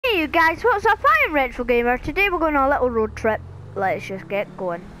Hey you guys, what's up? I am Retro Gamer. Today we're going on a little road trip. Let's just get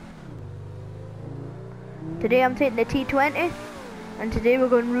going. Today I'm taking the T20 and today we're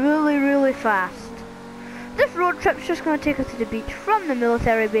going really fast. This road trip's just going to take us to the beach from the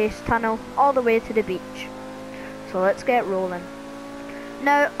military base tunnel all the way to the beach. So let's get rolling.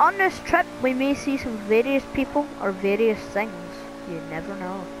 Now on this trip we may see some various people or various things. You never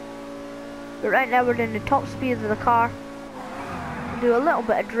know. But right now we're doing the top speed of the car. Do a little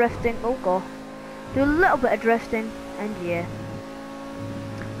bit of drifting, oh god, do a little bit of drifting, and yeah,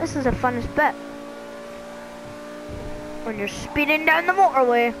 this is the funnest bit, when you're speeding down the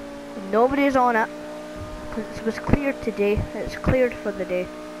motorway, and nobody's on it, because it was cleared today, it's cleared for the day.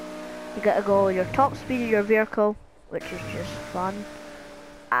 You gotta go your top speed of your vehicle, which is just fun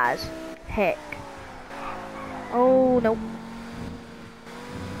as heck. Oh no,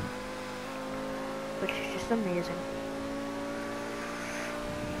 which is just amazing.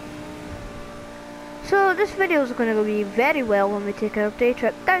 So this video is going to be very well when we take our day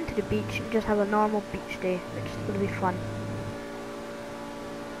trip down to the beach and just have a normal beach day, which is going to be fun.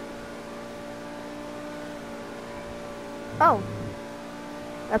 Oh,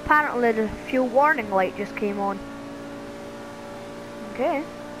 apparently the fuel warning light just came on. Okay.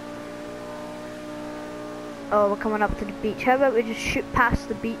 Oh, we're coming up to the beach. How about we just shoot past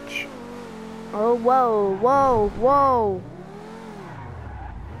the beach? Oh, whoa, whoa, whoa.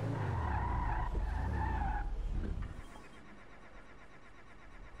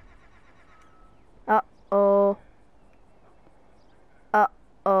 Uh-oh.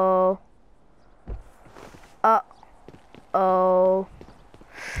 Uh-oh. Uh-oh.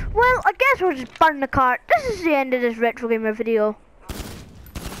 Well, I guess we'll just burn the car. This is the end of this Retro Gamer video.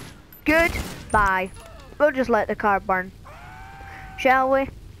 Goodbye. We'll just let the car burn. Shall we?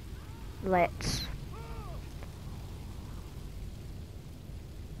 Let's.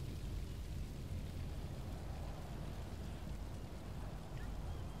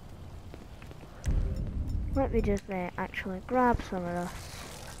 Let me just actually grab some of this.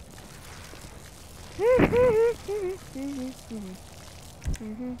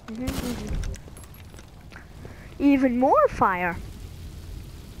 Even more fire.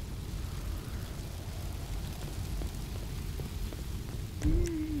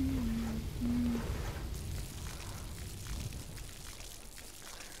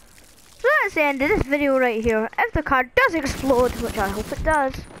 So that's the end of this video right here. If the car does explode, which I hope it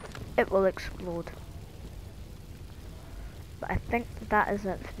does, it will explode. But I think that is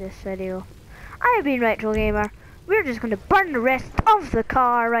it for this video. I have been Retro Gamer. We're just going to burn the rest of the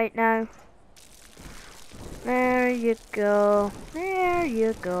car right now. There you go. There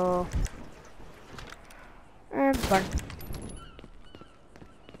you go. And burn.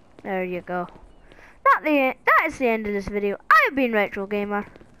 There you go. That is the end of this video. I have been Retro Gamer.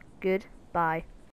 Goodbye.